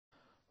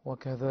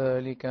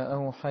وكذلك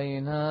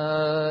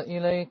أوحينا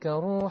إليك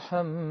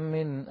روحا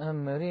من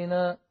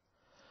أمرنا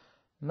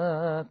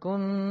ما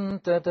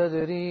كنت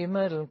تدري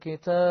ما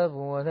الكتاب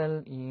ولا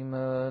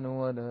الإيمان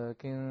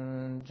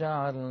ولكن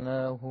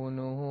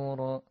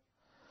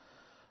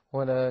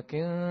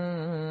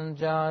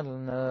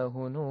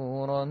جعلناه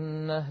نورا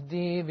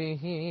نهدي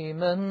به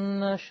من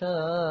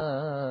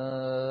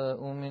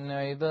نشاء من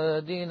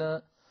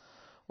عبادنا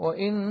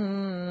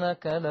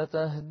وإنك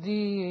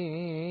لتهدي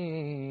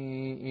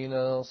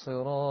إلى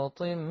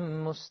صراط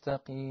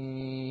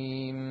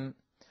مستقيم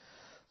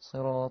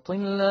صراط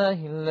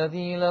الله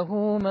الذي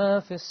له ما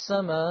في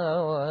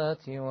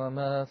السماوات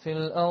وما في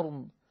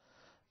الأرض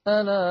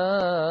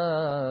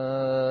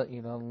ألا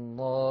إلى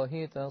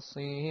الله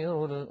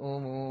تصير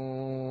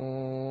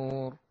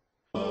الأمور.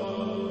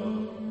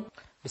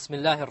 بسم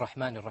الله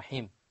الرحمن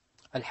الرحيم.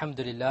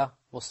 الحمد لله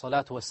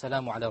والصلاة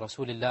والسلام على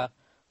رسول الله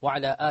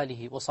وعلى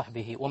آله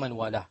وصحبه ومن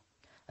والاه.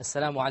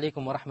 Assalamu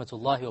alaikum wa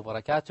rahmatullahi wa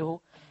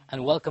barakatuhu,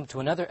 and welcome to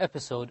another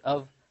episode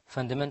of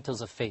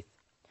Fundamentals of Faith.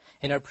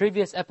 In our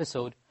previous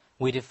episode,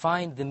 we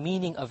defined the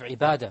meaning of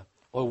ibadah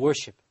or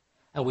worship,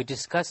 and we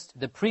discussed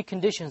the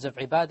preconditions of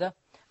ibadah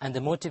and the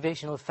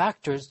motivational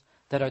factors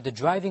that are the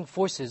driving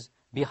forces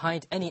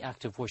behind any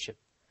act of worship.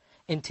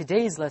 In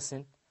today's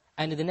lesson,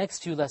 and in the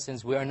next few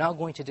lessons, we are now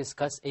going to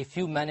discuss a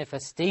few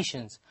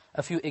manifestations,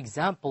 a few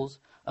examples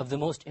of the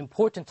most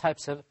important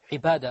types of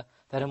ibadah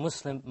that a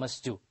Muslim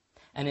must do.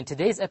 And in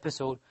today's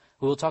episode,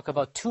 we will talk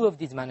about two of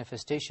these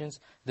manifestations,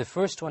 the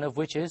first one of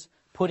which is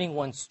putting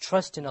one's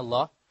trust in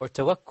Allah, or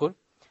tawakul,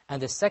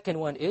 and the second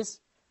one is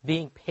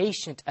being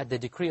patient at the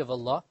decree of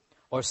Allah,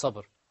 or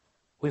sabr.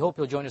 We hope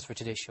you'll join us for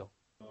today's show.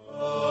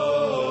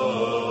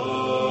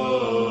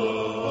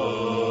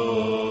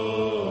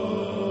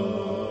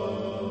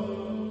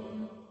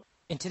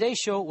 In today's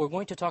show, we're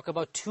going to talk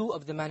about two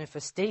of the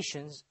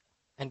manifestations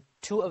and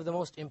two of the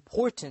most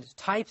important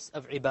types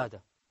of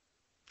ibadah.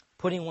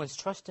 Putting one's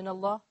trust in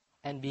Allah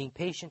and being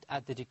patient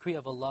at the decree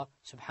of Allah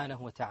subhanahu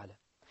wa ta'ala.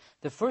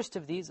 The first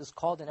of these is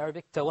called in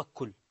Arabic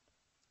tawakul.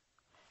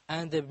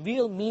 And the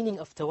real meaning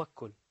of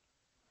tawakul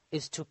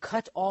is to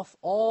cut off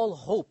all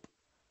hope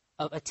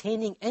of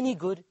attaining any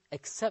good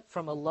except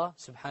from Allah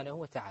subhanahu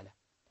wa ta'ala.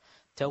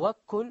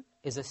 Tawakkul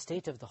is a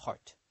state of the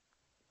heart.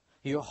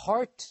 Your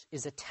heart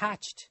is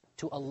attached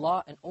to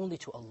Allah and only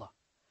to Allah.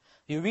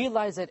 You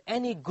realize that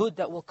any good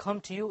that will come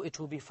to you, it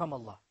will be from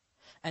Allah.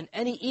 And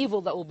any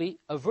evil that will be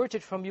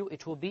averted from you,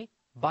 it will be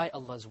by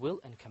Allah's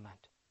will and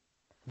command.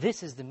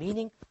 This is the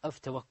meaning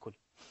of tawakkul.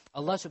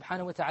 Allah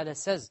subhanahu wa ta'ala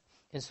says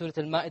in Surah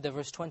Al-Ma'idah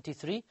verse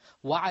 23,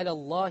 وَعَلَى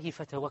اللَّهِ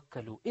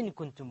فَتَوَكَّلُوا إِن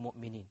كُنتُم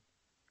مُؤْمِنِينَ.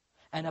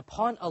 And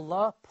upon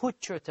Allah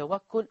put your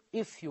tawakkul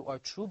if you are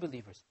true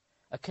believers.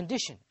 A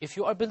condition, if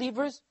you are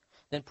believers,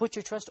 then put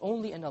your trust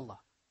only in Allah.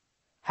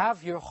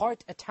 Have your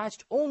heart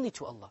attached only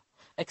to Allah.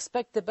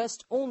 Expect the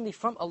best only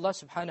from Allah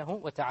subhanahu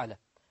wa ta'ala.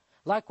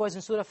 Likewise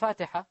in Surah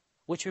Fatiha,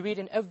 which we read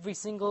in every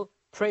single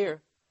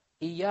prayer,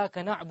 إِيَّاكَ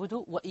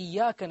نَعْبُدُ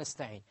وَإِيَّاكَ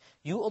نَسْتَعِينَ.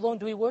 You alone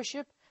do we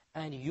worship,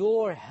 and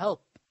your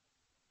help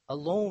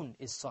alone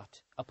is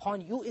sought.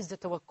 Upon you is the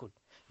tawakkul.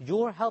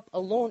 Your help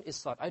alone is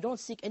sought. I don't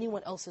seek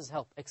anyone else's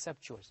help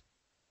except yours.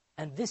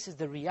 And this is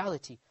the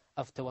reality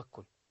of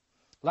tawakkul.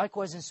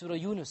 Likewise in Surah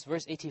Yunus,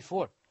 verse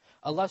 84,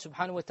 Allah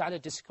subhanahu wa ta'ala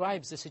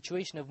describes the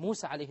situation of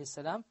Musa alayhi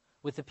salam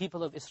with the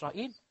people of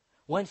Israel.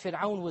 When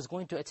Fir'aun was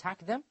going to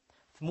attack them,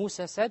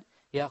 Musa said,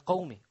 Ya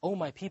qawmi, O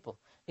my people,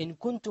 in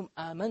kuntum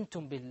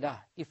amantum billah,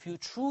 if you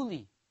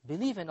truly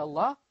believe in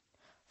Allah,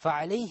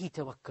 فَعَلَيْهِ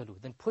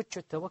تَوَكَّلُوا, then put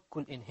your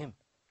tawakkul in Him.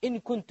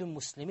 In kuntum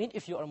muslimin,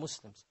 if you are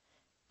Muslims.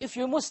 If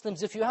you're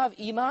Muslims, if you have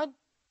iman,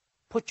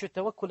 put your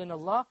tawakkul in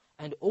Allah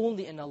and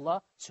only in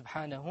Allah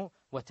subhanahu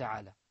wa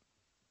ta'ala.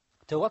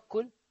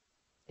 Tawakkul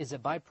is a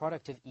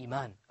byproduct of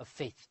iman, of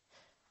faith.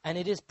 And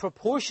it is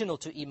proportional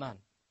to iman.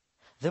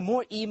 The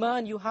more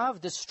iman you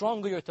have, the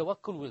stronger your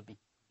tawakkul will be.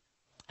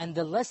 And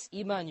the less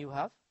iman you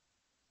have,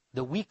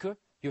 the weaker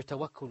your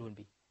tawakkul will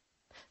be.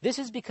 This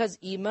is because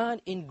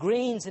iman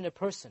ingrains in a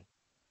person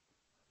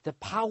the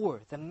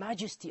power, the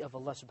majesty of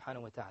Allah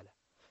subhanahu wa ta'ala.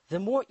 The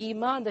more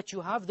iman that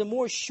you have, the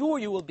more sure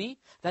you will be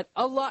that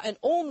Allah and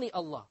only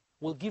Allah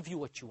will give you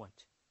what you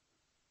want.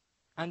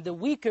 And the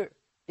weaker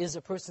is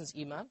a person's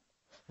iman,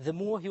 the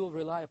more he will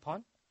rely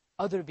upon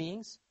other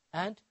beings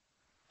and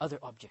other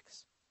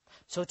objects.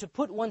 So to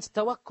put one's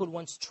tawakkul,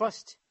 one's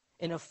trust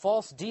in a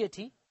false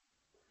deity,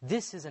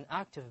 this is an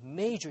act of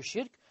major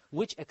shirk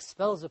which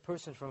expels a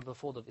person from the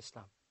fold of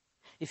Islam.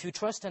 If you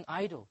trust an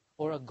idol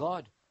or a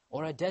god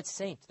or a dead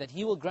saint that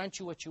he will grant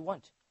you what you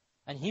want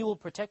and he will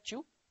protect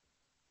you,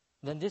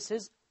 then this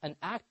is an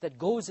act that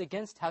goes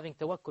against having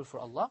tawakkul for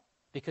Allah,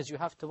 because you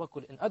have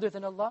tawakkul in other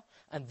than Allah,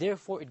 and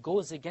therefore it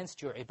goes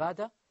against your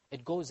ibadah,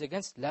 it goes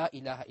against la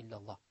ilaha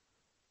illallah.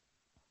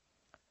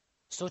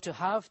 So to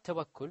have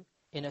tawakkul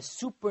in a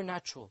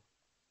supernatural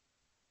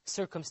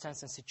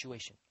circumstance and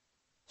situation,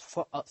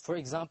 for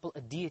example,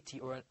 a deity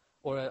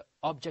or an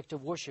object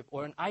of worship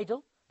or an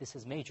idol, this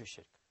is major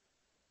shirk.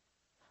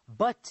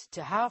 But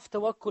to have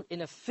tawakkul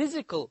in a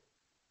physical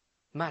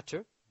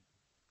matter,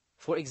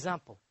 For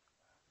example,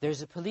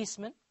 there's a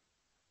policeman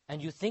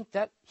and you think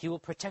that he will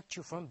protect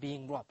you from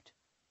being robbed.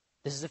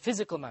 This is a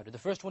physical matter. The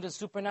first one is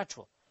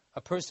supernatural. A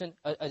person,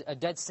 a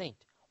dead saint,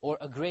 or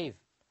a grave,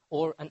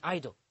 or an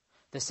idol.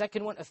 The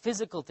second one, a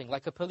physical thing,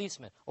 like a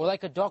policeman, or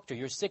like a doctor.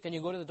 You're sick and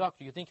you go to the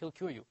doctor, you think he'll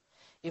cure you.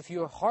 If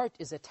your heart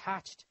is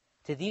attached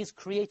to these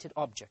created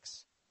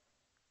objects,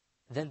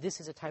 then this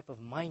is a type of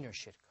minor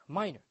shirk.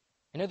 Minor.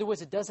 In other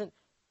words, it doesn't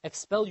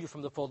expel you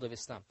from the fold of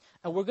Islam.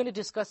 And we're going to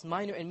discuss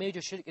minor and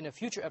major shirk in a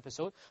future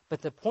episode,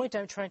 but the point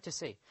I'm trying to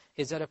say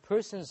is that a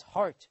person's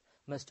heart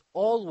must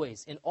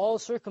always, in all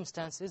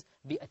circumstances,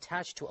 be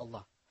attached to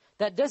Allah.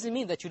 That doesn't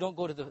mean that you don't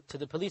go to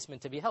the policeman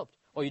to be helped,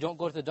 or you don't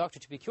go to the doctor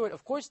to be cured.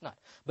 Of course not.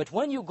 But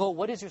when you go,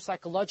 what is your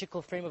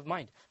psychological frame of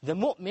mind? The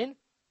mu'min,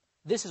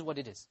 this is what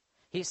it is.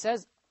 He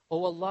says,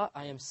 "Oh Allah,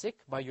 I am sick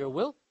by your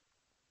will,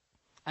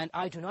 and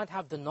I do not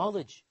have the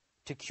knowledge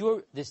to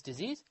cure this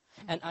disease,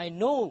 and I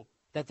know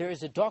that there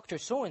is a doctor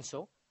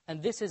so-and-so,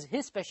 and this is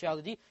his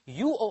specialty.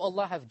 You, oh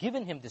Allah, have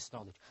given him this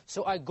knowledge.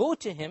 So I go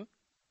to him,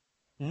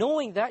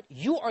 knowing that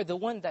you are the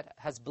one that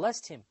has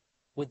blessed him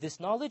with this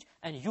knowledge,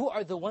 and you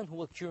are the one who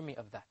will cure me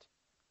of that."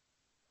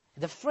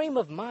 The frame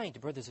of mind,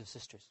 brothers and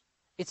sisters,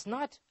 it's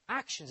not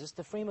actions, it's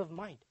the frame of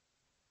mind.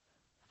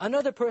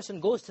 Another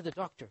person goes to the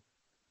doctor,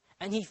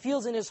 and he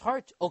feels in his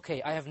heart,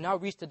 okay, I have now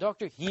reached the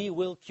doctor, he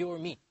will cure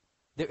me.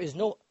 There is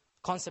no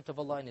concept of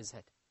Allah in his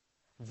head.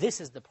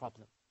 This is the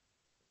problem.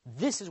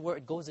 This is where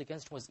it goes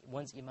against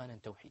one's iman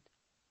and tawheed.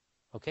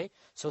 Okay?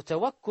 So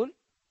tawakkul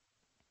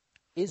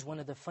is one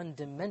of the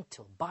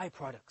fundamental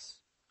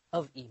byproducts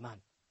of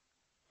iman.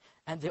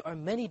 And there are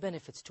many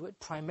benefits to it.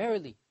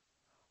 Primarily,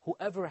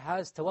 whoever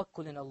has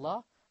tawakkul in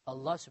Allah,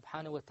 Allah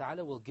subhanahu wa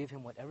ta'ala will give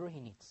him whatever he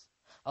needs.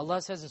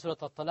 Allah says in Surah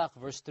At-Talaq,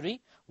 verse 3,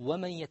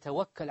 وَمَنْ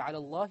يَتَوَكَّلْ عَلَى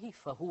اللَّهِ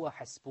فَهُوَ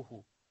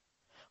حَسْبُهُ.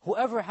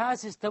 Whoever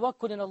has his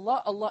tawakkul in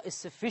Allah, Allah is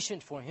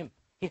sufficient for him.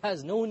 He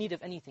has no need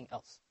of anything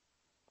else.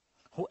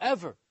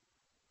 Whoever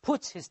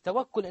puts his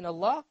tawakkul in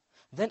Allah,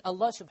 then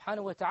Allah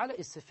subhanahu wa ta'ala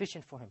is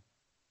sufficient for him.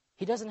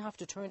 He doesn't have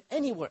to turn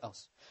anywhere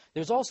else.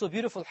 There's also a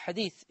beautiful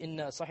hadith in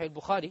Sahih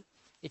al-Bukhari.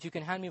 If you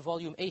can hand me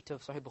volume 8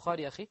 of Sahih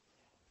Bukhari,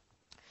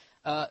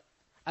 akhi.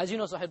 As you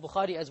know, Sahih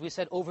Bukhari, as we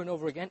said over and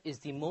over again, is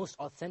the most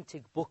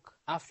authentic book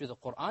after the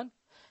Quran.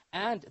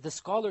 And the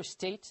scholars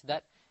state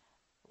that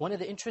one of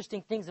the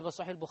interesting things about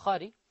Sahih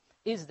Bukhari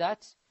is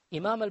that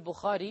Imam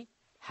al-Bukhari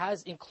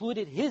has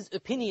included his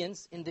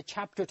opinions in the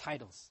chapter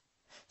titles.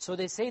 So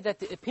they say that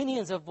the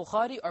opinions of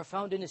Bukhari are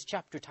found in his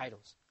chapter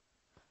titles.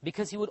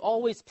 Because he would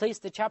always place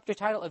the chapter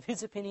title of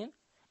his opinion,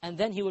 and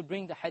then he would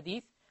bring the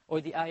hadith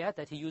or the ayat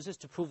that he uses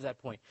to prove that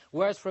point.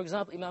 Whereas, for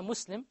example, Imam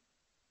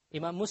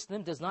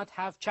Muslim does not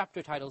have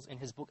chapter titles in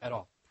his book at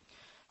all.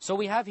 So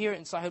we have here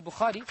in Sahih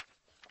Bukhari,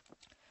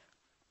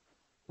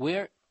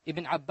 where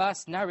Ibn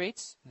Abbas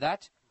narrates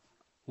that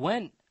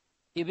when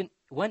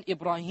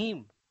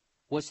Ibrahim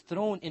was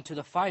thrown into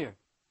the fire,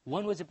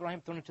 when was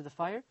Ibrahim thrown into the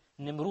fire?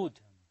 Nimrud,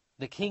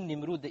 the king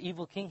Nimrud, the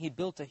evil king, he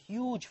built a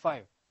huge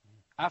fire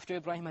after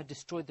Ibrahim had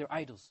destroyed their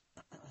idols.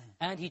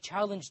 And he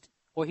challenged,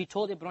 or he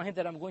told Ibrahim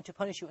that I'm going to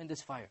punish you in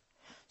this fire.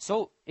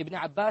 So Ibn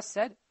Abbas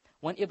said,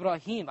 when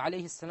Ibrahim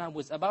alayhi salam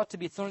was about to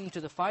be thrown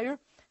into the fire,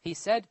 he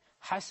said,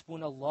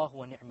 Hasbunallahu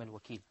wa ni'mal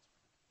wakil.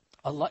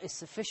 Allah is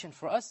sufficient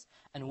for us,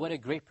 and what a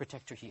great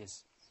protector He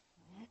is.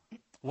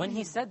 When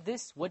he said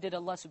this, what did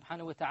Allah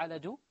subhanahu wa ta'ala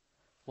do?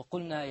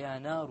 وَقُلْنَا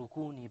يَا نَارُ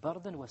كُونِي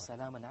بَرْدًا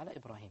وَسَلَامًا عَلَى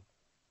إِبْرَاهِيمَ.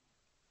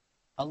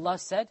 Allah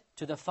said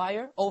to the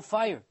fire, O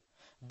fire,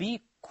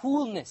 be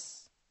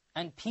coolness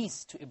and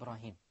peace to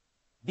Ibrahim.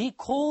 Be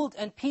cold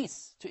and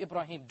peace to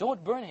Ibrahim.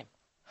 Don't burn him.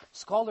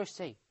 Scholars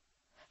say,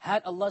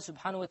 had Allah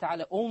subhanahu wa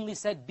ta'ala only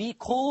said, be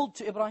cold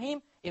to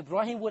Ibrahim,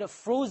 Ibrahim would have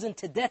frozen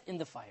to death in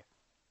the fire.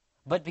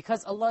 But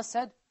because Allah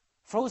said,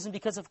 frozen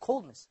because of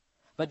coldness.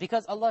 But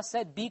because Allah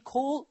said, be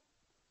cold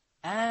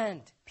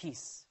and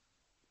peace.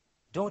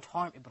 Don't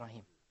harm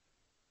Ibrahim.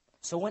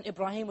 So when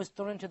Ibrahim was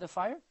thrown into the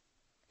fire,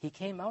 he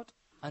came out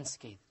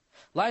unscathed.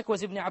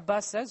 Likewise, Ibn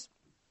Abbas says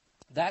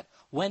that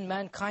when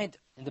mankind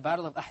in the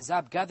battle of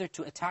Ahzab gathered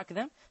to attack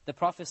them, the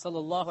Prophet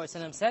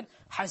ﷺ said,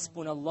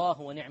 Hasbunallahu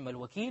wa ni'mal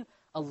wakil.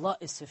 Allah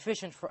is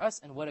sufficient for us,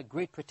 and what a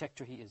great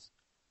protector He is.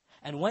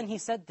 And when he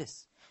said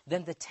this,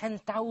 then the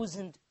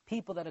 10,000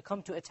 people that had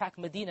come to attack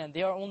Medina, and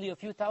they are only a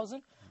few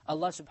thousand,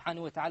 Allah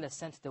subhanahu wa ta'ala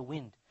sent the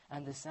wind,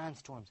 and the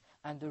sandstorms,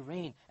 and the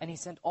rain, and He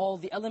sent all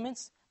the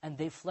elements, and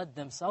they fled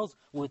themselves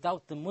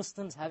without the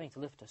Muslims having to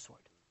lift a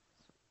sword.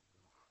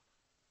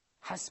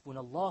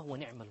 Hasbunallah wa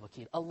ni'mal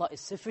wakil. Allah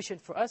is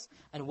sufficient for us,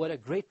 and what a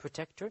great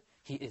protector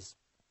He is.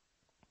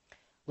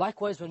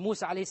 Likewise, when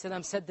Musa alayhi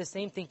salam said the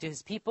same thing to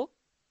his people,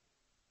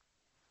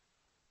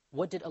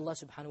 what did Allah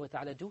subhanahu wa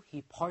ta'ala do?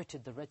 He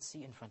parted the Red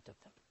Sea in front of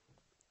them.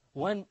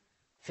 When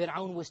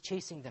Fir'aun was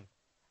chasing them,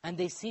 and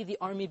they see the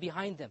army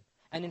behind them,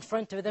 and in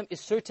front of them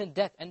is certain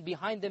death, and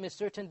behind them is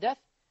certain death,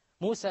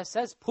 Musa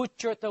says,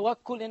 put your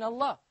tawakkul in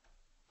Allah.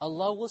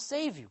 Allah will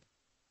save you.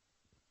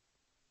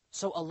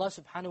 So Allah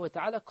subhanahu wa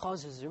ta'ala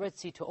causes the Red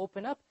Sea to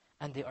open up,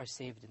 and they are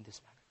saved in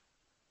this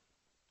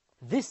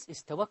manner. This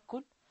is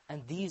tawakkul,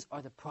 and these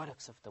are the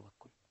products of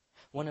tawakkul.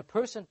 when a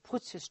person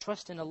puts his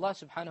trust in Allah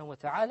subhanahu wa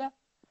ta'ala,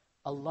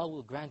 Allah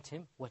will grant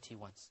him what he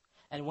wants.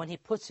 And when he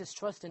puts his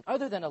trust in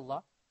other than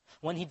Allah,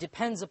 when he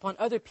depends upon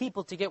other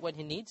people to get what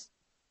he needs,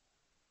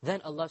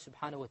 then Allah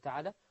subhanahu wa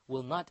ta'ala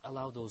will not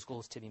allow those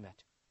goals to be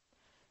met.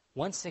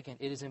 Once again,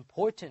 it is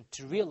important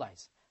to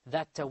realize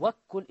that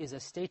tawakkul is a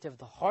state of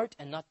the heart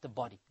and not the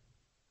body.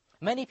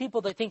 Many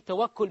people, they think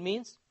tawakkul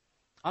means,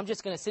 I'm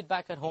just going to sit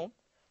back at home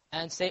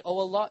and say, oh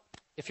Allah,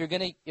 if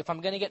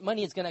I'm going to get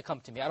money, it's going to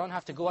come to me. I don't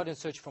have to go out and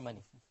search for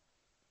money.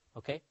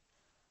 Okay?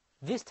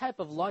 This type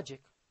of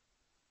logic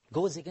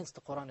goes against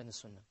the Quran and the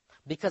Sunnah.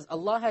 Because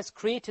Allah has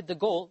created the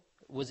goal,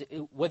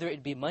 whether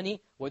it be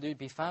money, whether it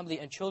be family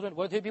and children,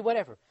 whether it be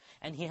whatever.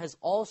 And He has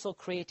also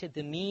created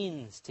the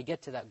means to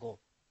get to that goal.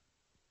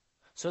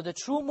 So the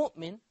true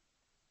mu'min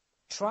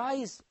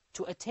tries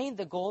to attain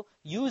the goal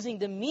using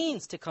the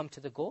means to come to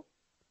the goal,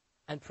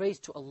 and prays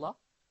to Allah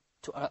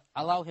to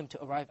allow him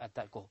to arrive at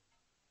that goal.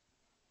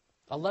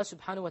 Allah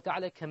subhanahu wa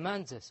ta'ala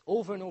commands us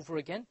over and over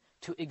again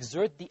to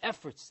exert the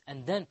efforts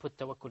and then put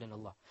tawakkul in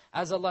Allah.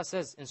 As Allah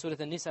says in Surah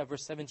An-Nisa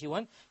verse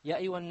 71, Ya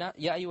ayyuha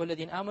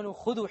alladhina amanu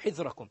khudhu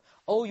hidhrakum.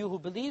 O you who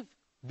believe,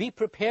 be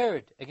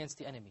prepared against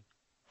the enemy.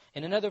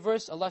 In another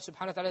verse, Allah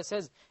subhanahu wa ta'ala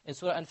says in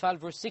Surah Anfal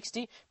verse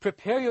 60,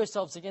 prepare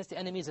yourselves against the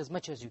enemies as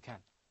much as you can.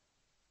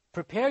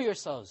 Prepare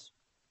yourselves.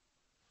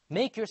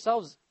 Make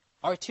yourselves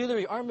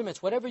artillery,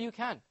 armaments, whatever you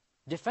can.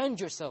 Defend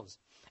yourselves.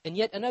 In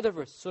yet another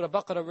verse, Surah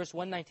Baqarah verse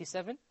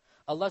 197,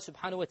 Allah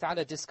subhanahu wa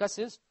ta'ala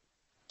discusses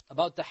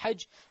about the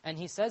Hajj, and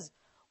He says,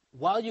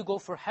 while you go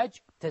for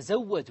Hajj,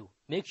 tazawwadu.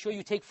 Make sure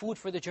you take food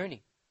for the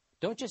journey.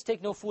 Don't just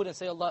take no food and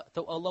say, Allah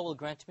will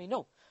grant me.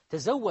 No,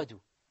 tazawwadu.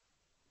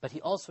 But He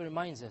also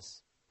reminds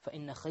us,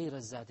 فَإِنَّ خَيْرَ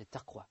الزَّادِ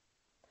التَّقْوَى.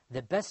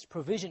 The best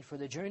provision for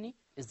the journey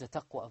is the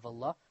taqwa of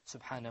Allah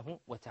subhanahu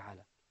wa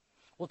ta'ala.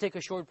 We'll take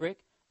a short break,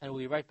 and we'll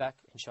be right back,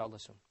 inshallah,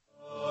 soon.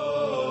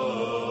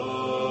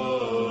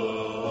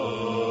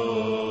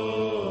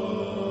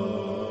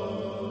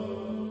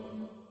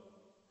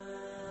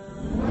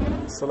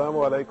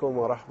 Assalamu alaikum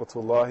wa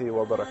rahmatullahi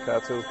wa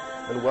barakatuh,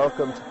 and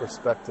welcome to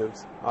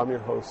Perspectives. I'm your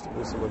host,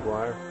 Musa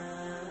McGuire.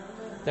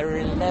 There are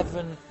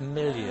 11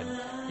 million,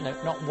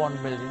 not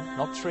 1 million,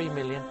 not 3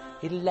 million,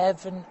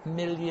 11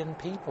 million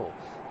people,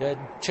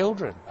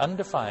 children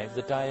under 5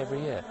 that die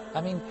every year.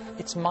 I mean,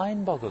 it's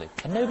mind-boggling,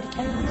 and nobody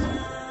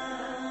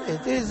cares.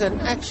 It is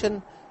an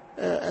action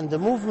and the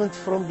movement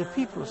from the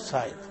people's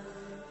side.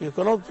 You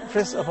cannot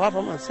press a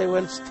button and say,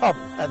 well, stop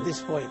at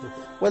this point.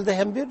 Well, they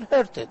have been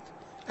hurted,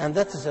 and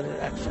that is a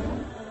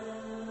reaction.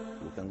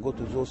 We can go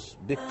to those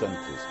big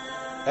countries,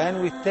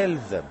 and we tell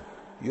them,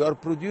 you are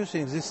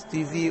producing this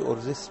TV or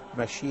this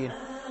machine,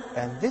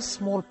 and this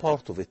small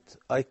part of it,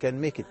 I can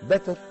make it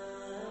better,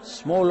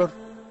 smaller,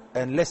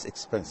 and less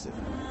expensive.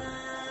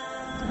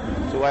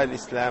 So while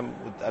Islam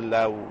would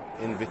allow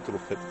in vitro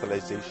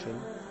fertilization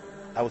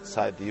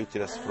outside the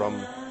uterus from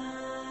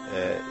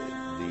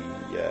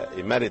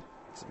a married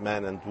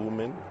man and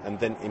woman, and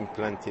then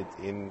implanted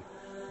in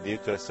the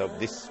uterus of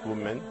this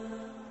woman,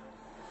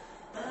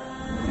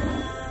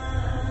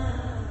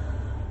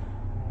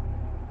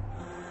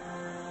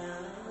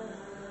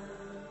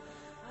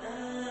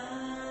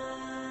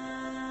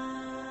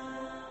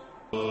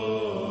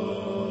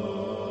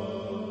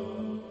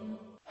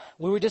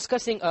 we were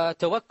discussing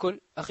tawakkul.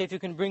 Akhi, if you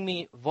can bring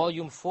me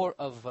volume 4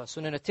 of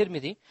Sunan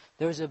at-Tirmidhi,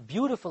 there is a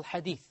beautiful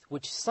hadith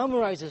which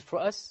summarizes for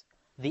us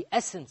the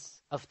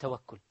essence of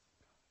tawakkul.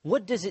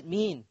 What does it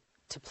mean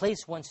to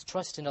place one's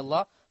trust in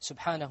Allah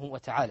subhanahu wa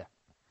ta'ala?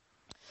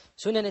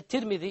 Sunan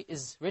at-Tirmidhi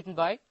is written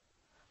by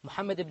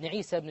Muhammad ibn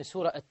Isa ibn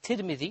Surah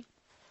at-Tirmidhi,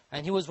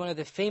 and he was one of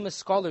the famous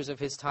scholars of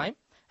his time,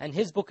 and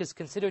his book is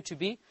considered to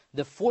be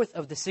the 4th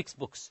of the 6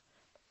 books.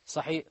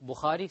 Sahih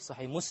Bukhari,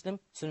 Sahih Muslim,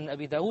 Sunan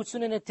Abi Dawud,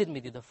 Sunan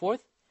at-Tirmidhi, the 4th,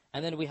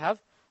 and then we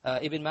have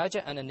Ibn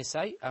Majah and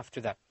An-Nisai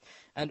after that.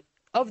 And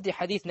of the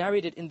hadith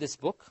narrated in this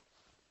book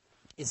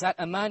is that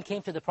a man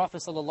came to the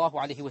Prophet sallallahu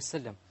alaihi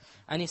wasallam,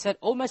 and he said,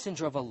 O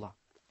Messenger of Allah,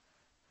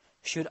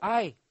 should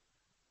I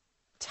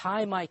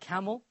tie my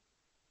camel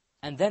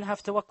and then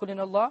have tawakkul in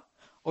Allah,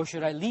 or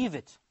should I leave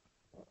it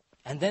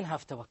and then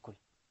have tawakkul?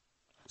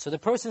 So the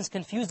person's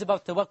confused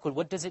about tawakkul.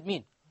 What does it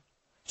mean?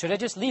 Should I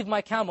just leave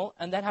my camel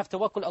and then have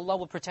tawakkul, Allah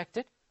will protect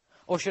it?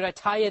 Or should I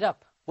tie it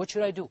up? What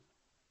should I do?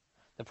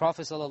 The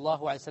Prophet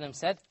ﷺ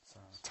said,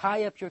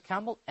 tie up your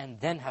camel and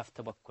then have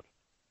tawakkul.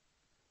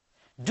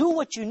 Do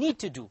what you need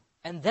to do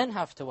and then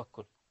have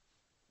tawakkul.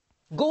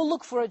 Go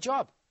look for a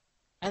job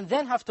and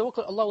then have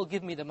tawakkul, Allah will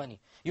give me the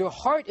money. Your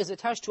heart is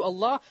attached to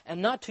Allah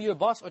and not to your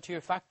boss or to your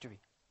factory.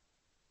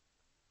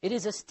 It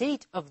is a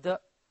state of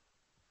the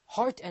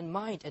heart and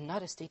mind and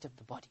not a state of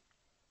the body.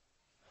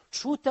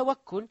 True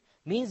tawakkul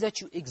means that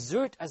you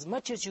exert as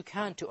much as you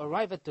can to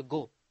arrive at the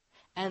goal.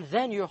 And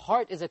then your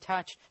heart is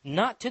attached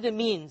not to the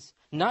means,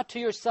 not to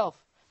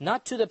yourself,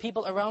 not to the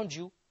people around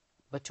you,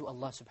 but to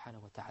Allah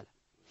subhanahu wa ta'ala.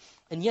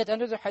 And yet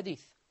another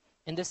hadith,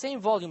 in the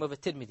same volume of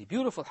at-Tirmidhi,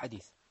 beautiful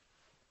hadith,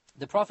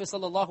 the Prophet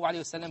sallallahu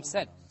alaihi wasallam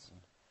said,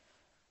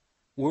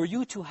 were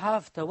you to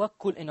have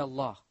tawakkul in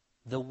Allah,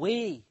 the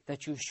way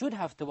that you should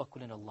have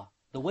tawakkul in Allah,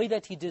 the way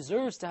that he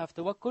deserves to have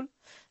tawakkul,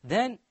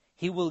 then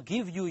he will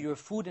give you your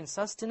food and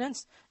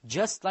sustenance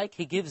just like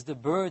he gives the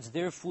birds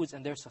their foods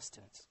and their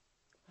sustenance.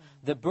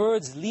 The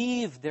birds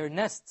leave their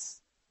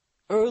nests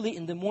early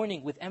in the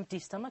morning with empty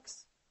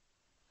stomachs,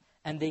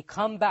 and they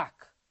come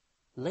back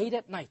late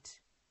at night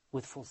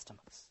with full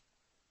stomachs.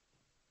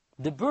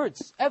 The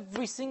birds,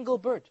 every single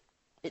bird,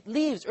 it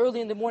leaves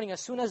early in the morning as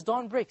soon as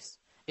dawn breaks.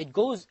 It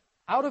goes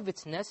out of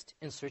its nest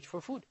in search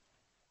for food.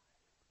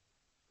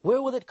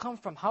 Where will it come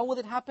from? How will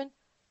it happen?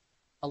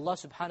 Allah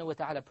subhanahu wa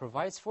ta'ala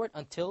provides for it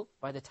until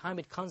by the time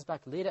it comes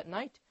back late at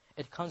night,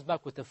 it comes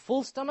back with a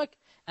full stomach.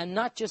 And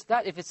not just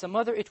that, if it's a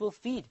mother, it will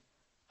feed.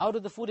 Out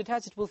of the food it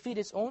has, it will feed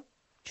its own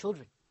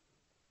children.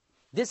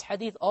 This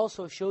hadith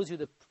also shows you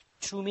the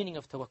true meaning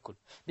of tawakkul.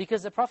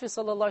 Because the Prophet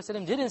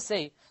ﷺ didn't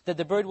say that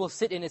the bird will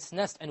sit in its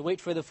nest and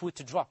wait for the food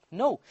to drop.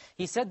 No,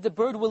 he said the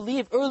bird will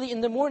leave early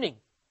in the morning.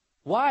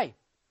 Why?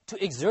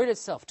 To exert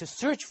itself, to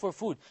search for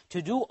food,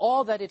 to do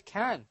all that it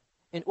can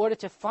in order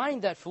to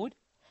find that food,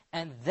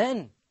 and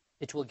then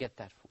it will get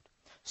that food.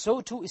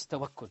 So too is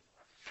tawakkul.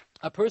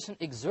 A person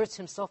exerts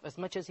himself as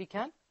much as he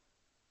can,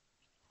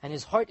 and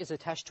his heart is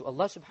attached to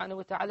Allah subhanahu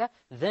wa ta'ala,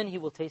 then he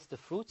will taste the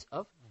fruits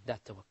of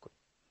that tawakkul.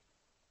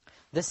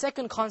 The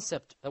second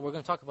concept that we're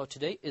going to talk about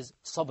today is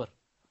sabr,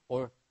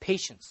 or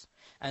patience.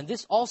 And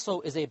this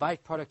also is a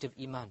byproduct of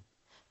iman.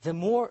 The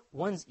more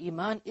one's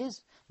iman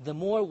is, the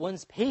more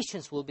one's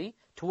patience will be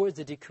towards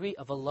the decree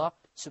of Allah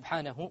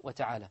subhanahu wa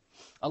ta'ala.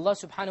 Allah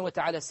subhanahu wa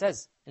ta'ala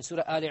says in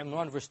Surah Al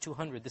Imran verse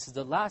 200, this is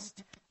the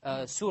last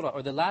surah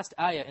or the last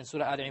ayah in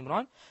Surah Al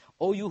Imran,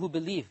 O you who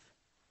believe,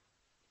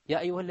 Ya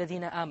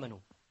ayyuhalladhina amanu,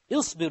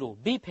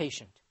 isbiru, be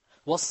patient,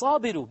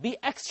 wasabiru, be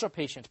extra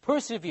patient,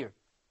 persevere,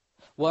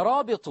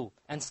 warabitu,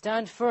 and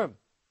stand firm,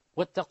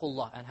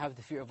 wattaqullah, and have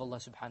the fear of Allah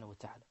subhanahu wa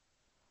ta'ala.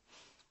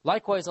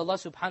 Likewise, Allah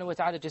subhanahu wa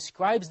ta'ala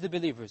describes the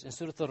believers in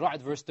Surah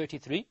Al-Ra'd verse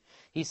 33.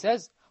 He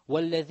says,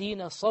 وَالَّذِينَ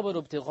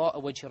صَبَرُوا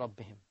ابْتِغَاءَ وَجْهِ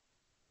رَبِّهِمْ.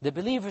 The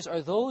believers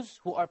are those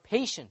who are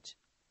patient.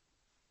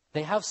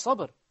 They have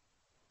sabr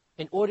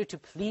in order to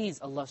please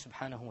Allah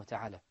subhanahu wa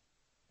ta'ala.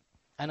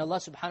 And Allah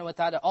subhanahu wa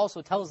ta'ala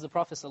also tells the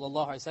Prophet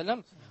sallallahu alaihi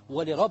wasallam,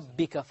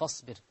 وَلِرَبِّكَ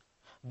فَاصْبِرْ.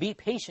 Be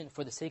patient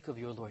for the sake of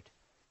your Lord.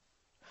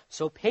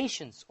 So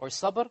patience or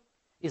sabr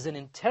is an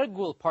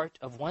integral part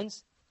of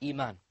one's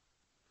iman.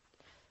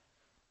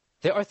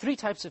 There are three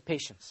types of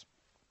patience.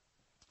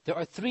 There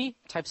are three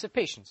types of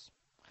patience.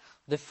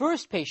 The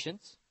first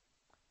patience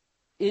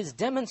is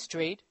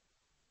demonstrated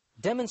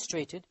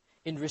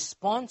in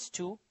response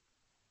to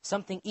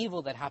something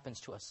evil that happens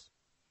to us.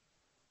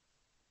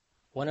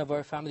 One of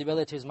our family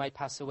relatives might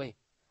pass away.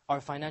 Our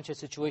financial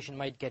situation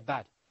might get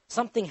bad.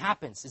 Something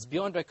happens. It's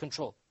beyond our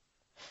control.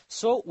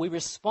 So we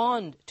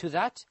respond to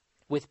that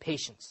with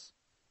patience.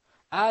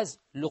 As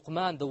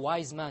Luqman, the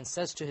wise man,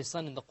 says to his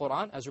son in the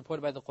Quran, as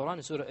reported by the Quran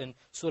in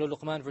Surah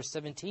Luqman verse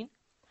 17,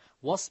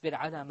 وَاصْبِرْ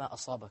عَلَى مَا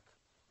أَصَابَكَ.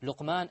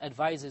 Luqman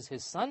advises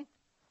his son,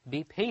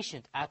 be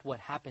patient at what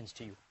happens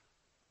to you.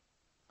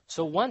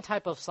 So one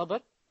type of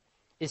sabr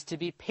is to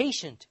be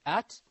patient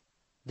at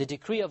the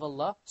decree of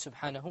Allah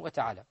subhanahu wa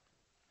ta'ala.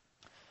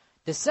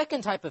 The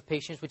second type of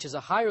patience, which is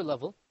a higher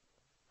level,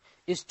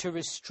 is to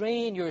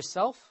restrain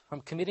yourself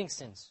from committing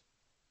sins.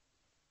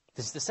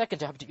 This is the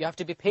second. You have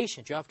to be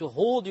patient. You have to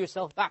hold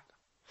yourself back.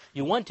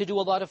 You want to do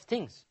a lot of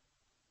things,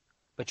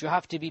 but you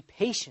have to be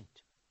patient.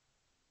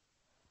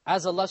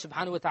 As Allah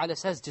subhanahu wa ta'ala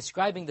says,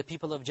 describing the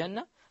people of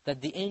Jannah,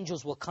 that the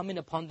angels will come in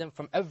upon them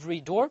from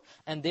every door,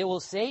 and they will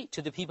say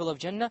to the people of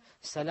Jannah,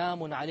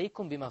 Salamun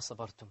alaykum bima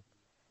sabartum.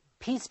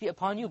 Peace be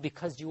upon you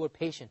because you were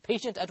patient.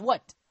 Patient at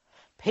what?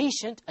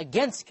 Patient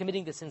against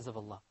committing the sins of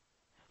Allah.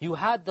 You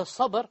had the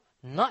sabr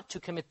not to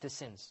commit the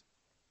sins.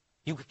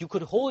 You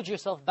could hold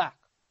yourself back.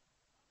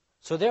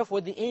 So therefore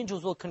the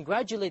angels will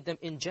congratulate them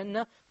in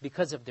Jannah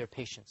because of their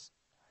patience.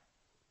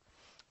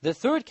 The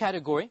third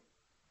category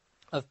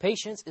of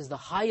patience is the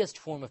highest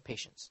form of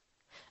patience.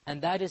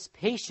 And that is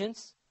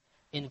patience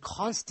in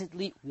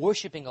constantly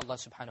worshipping Allah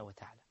subhanahu wa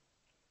ta'ala.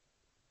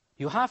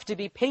 You have to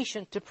be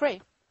patient to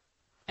pray.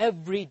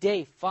 Every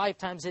day, 5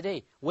 times a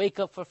day. Wake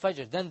up for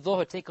Fajr. Then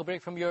Dhuhr, take a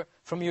break from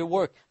your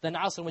work. Then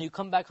Asr, when you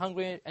come back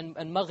hungry. And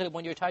Maghrib,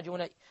 when you're tired,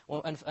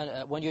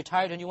 when you're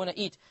tired and you want to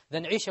eat.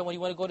 Then Isha, when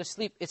you want to go to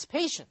sleep. It's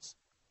patience.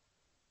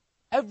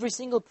 Every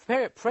single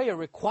prayer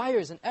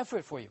requires an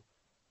effort for you.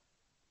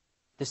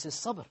 This is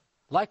sabr.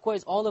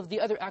 Likewise, all of the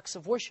other acts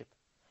of worship.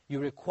 You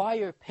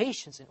require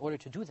patience in order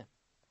to do them.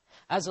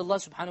 As Allah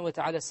subhanahu wa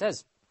ta'ala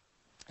says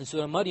in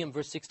Surah Maryam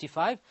verse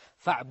 65,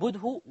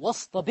 فَاعْبُدْهُ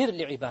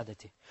وَاصْطَبِرْ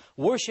لِعِبَادَتِهِ.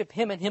 Worship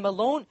Him and Him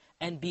alone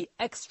and be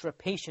extra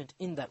patient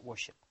in that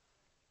worship.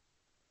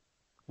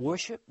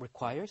 Worship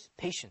requires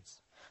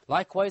patience.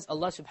 Likewise,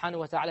 Allah subhanahu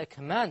wa ta'ala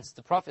commands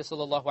the Prophet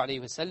sallallahu alayhi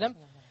wa sallam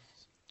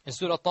in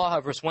Surah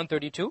Taha verse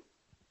 132,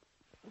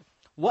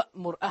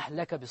 وَأْمُرْ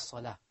أَهْلَكَ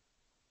بِالصَّلَاةِ.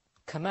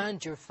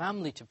 Command your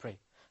family to pray.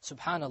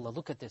 Subhanallah,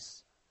 look at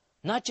this.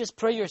 Not just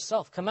pray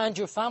yourself, command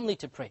your family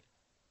to pray.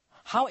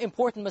 How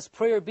important must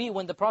prayer be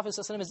when the Prophet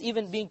ﷺ is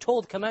even being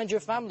told, command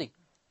your family?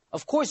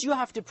 Of course you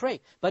have to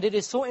pray, but it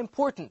is so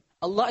important.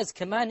 Allah is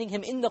commanding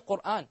him in the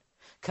Qur'an.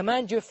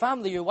 Command your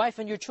family, your wife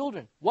and your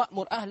children.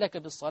 وَأْمُرْ أَهْلَكَ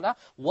بِالصَّلَاةِ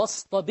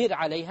وَاصْطَبِرْ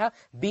عَلَيْهَا.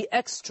 Be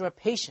extra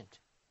patient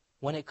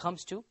when it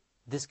comes to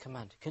this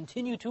command.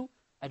 Continue to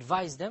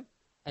advise them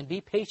and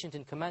be patient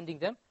in commanding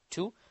them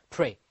to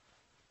pray.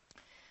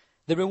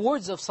 The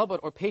rewards of sabr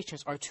or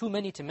patience are too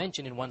many to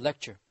mention in one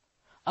lecture.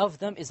 Of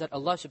them is that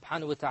Allah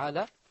subhanahu wa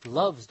ta'ala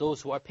loves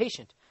those who are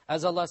patient.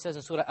 As Allah says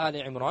in Surah Al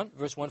Imran,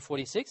 verse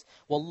 146,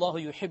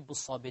 وَاللَّهُ يُحِبُّ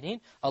الصَّابِرِينَ.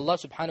 Allah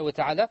subhanahu wa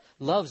ta'ala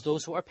loves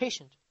those who are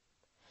patient.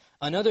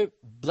 Another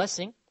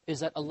blessing is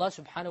that Allah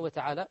subhanahu wa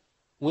ta'ala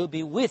will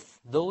be with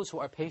those who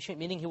are patient,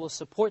 meaning He will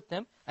support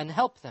them and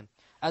help them.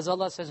 As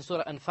Allah says in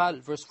Surah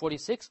Anfal, verse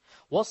 46,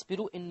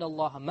 وَاصْبِرُوا إِنَّ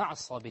اللَّهَ مَعَ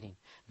الصَّابِرِينَ.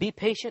 Be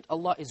patient,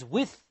 Allah is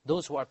with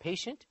those who are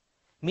patient,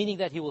 meaning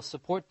that He will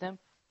support them,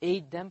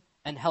 aid them,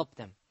 and help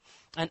them.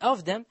 And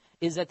of them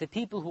is that the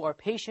people who are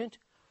patient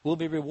will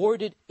be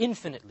rewarded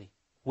infinitely,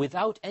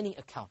 without any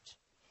account.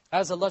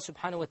 As Allah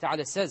subhanahu wa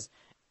ta'ala says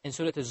in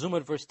Surah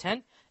Al-Zumar, verse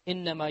 10,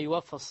 إِنَّمَا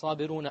يُوَفَّ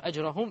الصَّابِرُونَ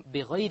أَجْرَهُمْ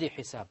بِغَيْرِ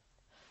حِسَابٍ.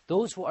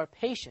 Those who are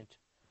patient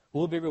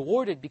will be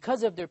rewarded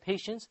because of their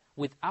patience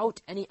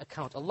without any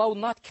account. Allah will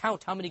not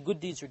count how many good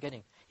deeds you're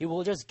getting. He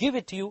will just give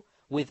it to you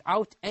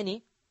without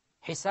any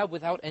hisab,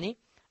 without any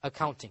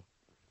accounting.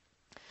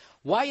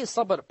 Why is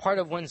sabr part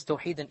of one's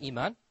tawheed and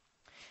iman?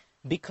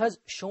 Because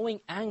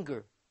showing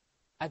anger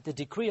at the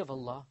decree of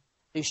Allah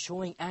is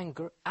showing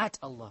anger at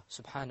Allah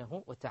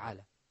subhanahu wa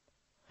ta'ala.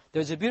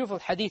 There's a beautiful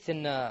hadith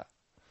in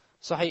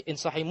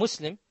Sahih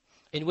Muslim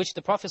in which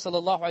the Prophet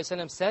sallallahu alaihi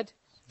wasallam said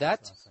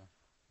that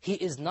he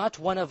is not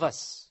one of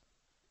us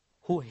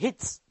who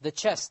hits the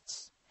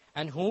chests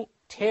and who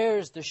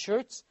tears the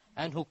shirts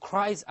and who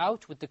cries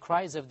out with the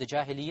cries of the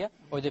Jahiliyyah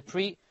or the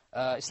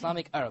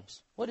pre-Islamic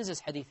Arabs. What does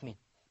this hadith mean?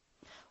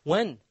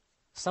 When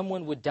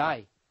someone would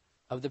die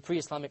of the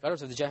pre-Islamic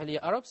Arabs, of the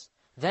Jahiliyyah Arabs,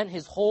 then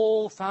his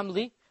whole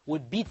family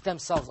would beat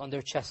themselves on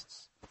their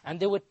chests. And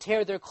they would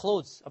tear their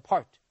clothes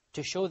apart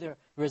to show their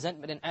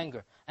resentment and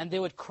anger. And they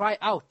would cry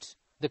out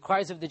the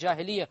cries of the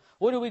Jahiliyyah.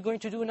 What are we going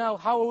to do now?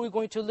 How are we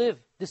going to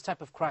live? This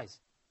type of cries.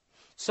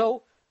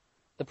 So,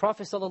 the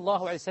Prophet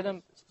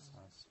ﷺ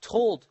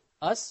told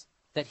us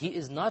that he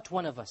is not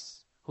one of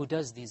us who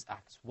does these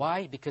acts.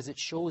 Why? Because it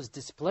shows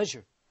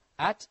displeasure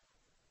at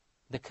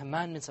the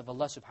commandments of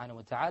Allah subhanahu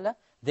wa ta'ala.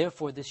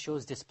 Therefore, this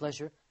shows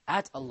displeasure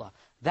at Allah.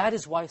 That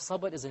is why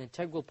sabr is an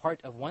integral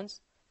part of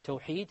one's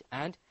tawheed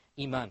and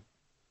iman.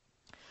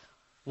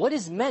 What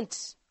is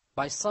meant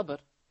by sabr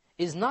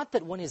is not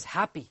that one is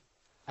happy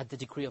at the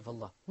decree of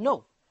Allah.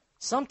 No.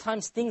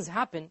 Sometimes things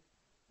happen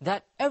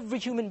that every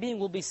human being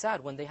will be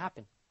sad when they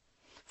happen.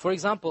 For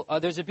example,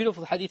 there's a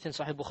beautiful hadith in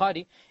Sahih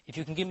Bukhari. If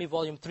you can give me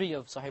volume 3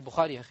 of Sahih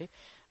Bukhari, akhi.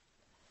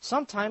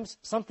 Sometimes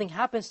something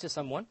happens to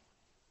someone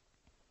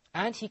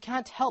and he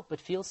can't help but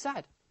feel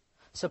sad.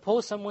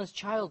 Suppose someone's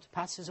child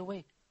passes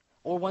away,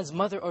 or one's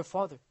mother or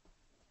father.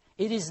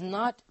 It is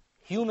not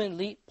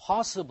humanly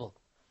possible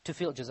to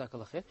feel,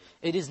 jazakallah khair,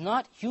 it is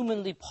not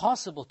humanly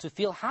possible to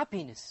feel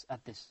happiness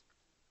at this.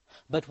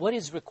 But what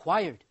is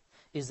required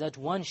is that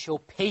one show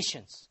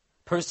patience,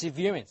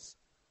 perseverance,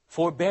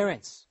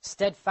 forbearance,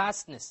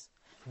 steadfastness.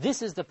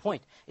 This is the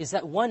point, is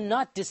that one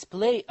not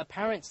display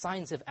apparent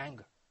signs of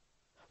anger.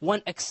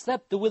 One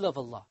accept the will of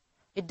Allah.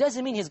 It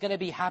doesn't mean he's going to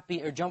be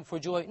happy or jump for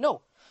joy.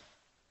 No.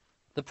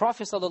 The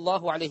Prophet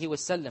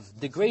ﷺ,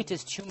 the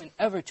greatest human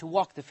ever to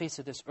walk the face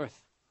of this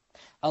earth,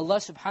 Allah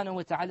subhanahu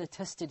wa ta'ala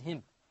tested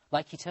him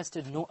like He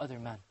tested no other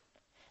man.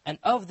 And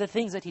of the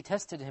things that He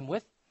tested him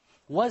with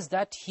was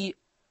that he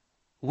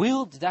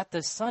willed that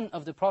the son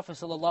of the Prophet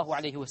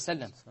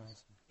ﷺ,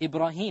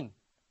 Ibrahim,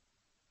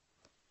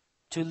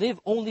 to live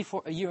only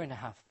for 1.5 years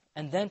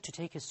and then to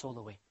take his soul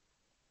away.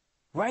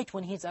 Right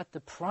when he's at the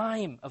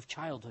prime of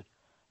childhood.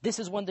 This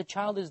is when the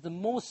child is the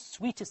most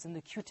sweetest and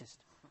the cutest.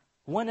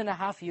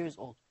 1.5 years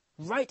old.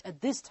 Right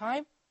at this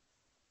time,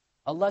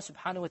 Allah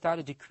subhanahu wa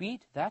ta'ala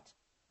decreed that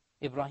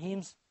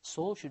Ibrahim's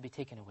soul should be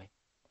taken away.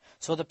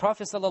 So the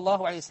Prophet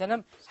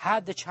ﷺ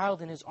had the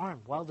child in his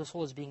arm while the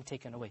soul is being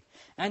taken away.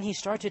 And he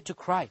started to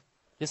cry.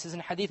 This is in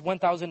Hadith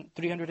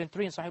 1303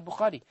 in Sahih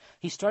Bukhari.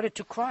 He started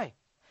to cry.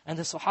 And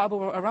the Sahaba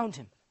were around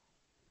him.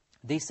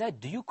 They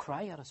said, "Do you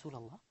cry, Ya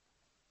Rasulullah?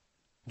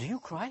 Do you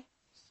cry?"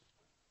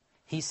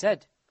 He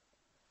said,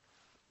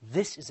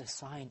 "This is a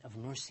sign of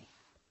mercy.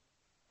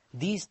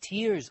 These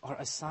tears are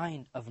a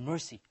sign of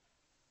mercy."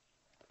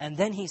 And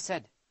then he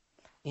said,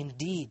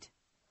 "Indeed,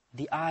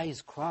 the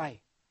eyes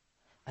cry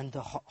and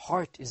the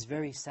heart is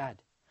very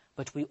sad.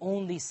 But we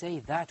only say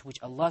that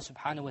which Allah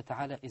subhanahu wa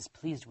ta'ala is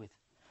pleased with.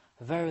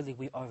 Verily,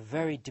 we are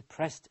very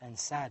depressed and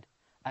sad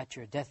at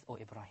your death, O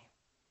Ibrahim."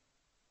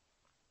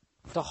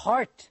 The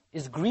heart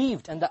is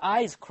grieved and the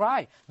eyes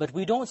cry, but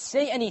we don't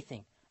say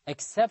anything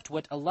except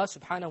what Allah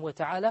subhanahu wa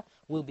ta'ala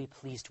will be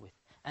pleased with.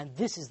 And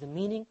this is the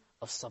meaning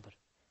of sabr.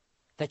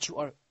 That you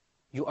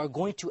are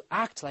going to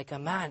act like a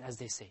man, as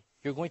they say.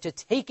 You're going to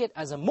take it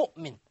as a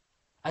mu'min,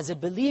 as a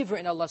believer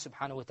in Allah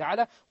subhanahu wa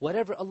ta'ala.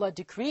 Whatever Allah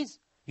decrees,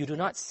 you do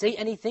not say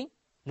anything,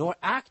 nor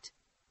act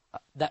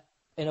that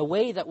in a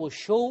way that will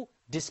show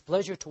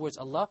displeasure towards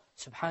Allah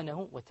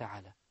subhanahu wa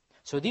ta'ala.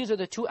 So these are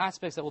the two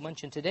aspects that we'll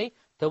mention today,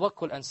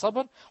 tawakkul and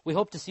sabr. We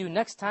hope to see you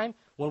next time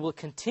when we'll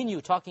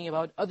continue talking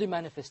about other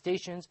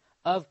manifestations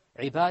of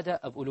ibadah,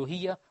 of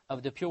uluhiyyah,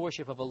 of the pure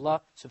worship of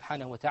Allah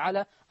subhanahu wa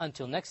ta'ala.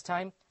 Until next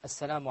time,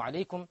 assalamu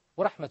alaikum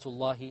wa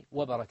rahmatullahi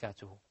wa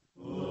barakatuhu.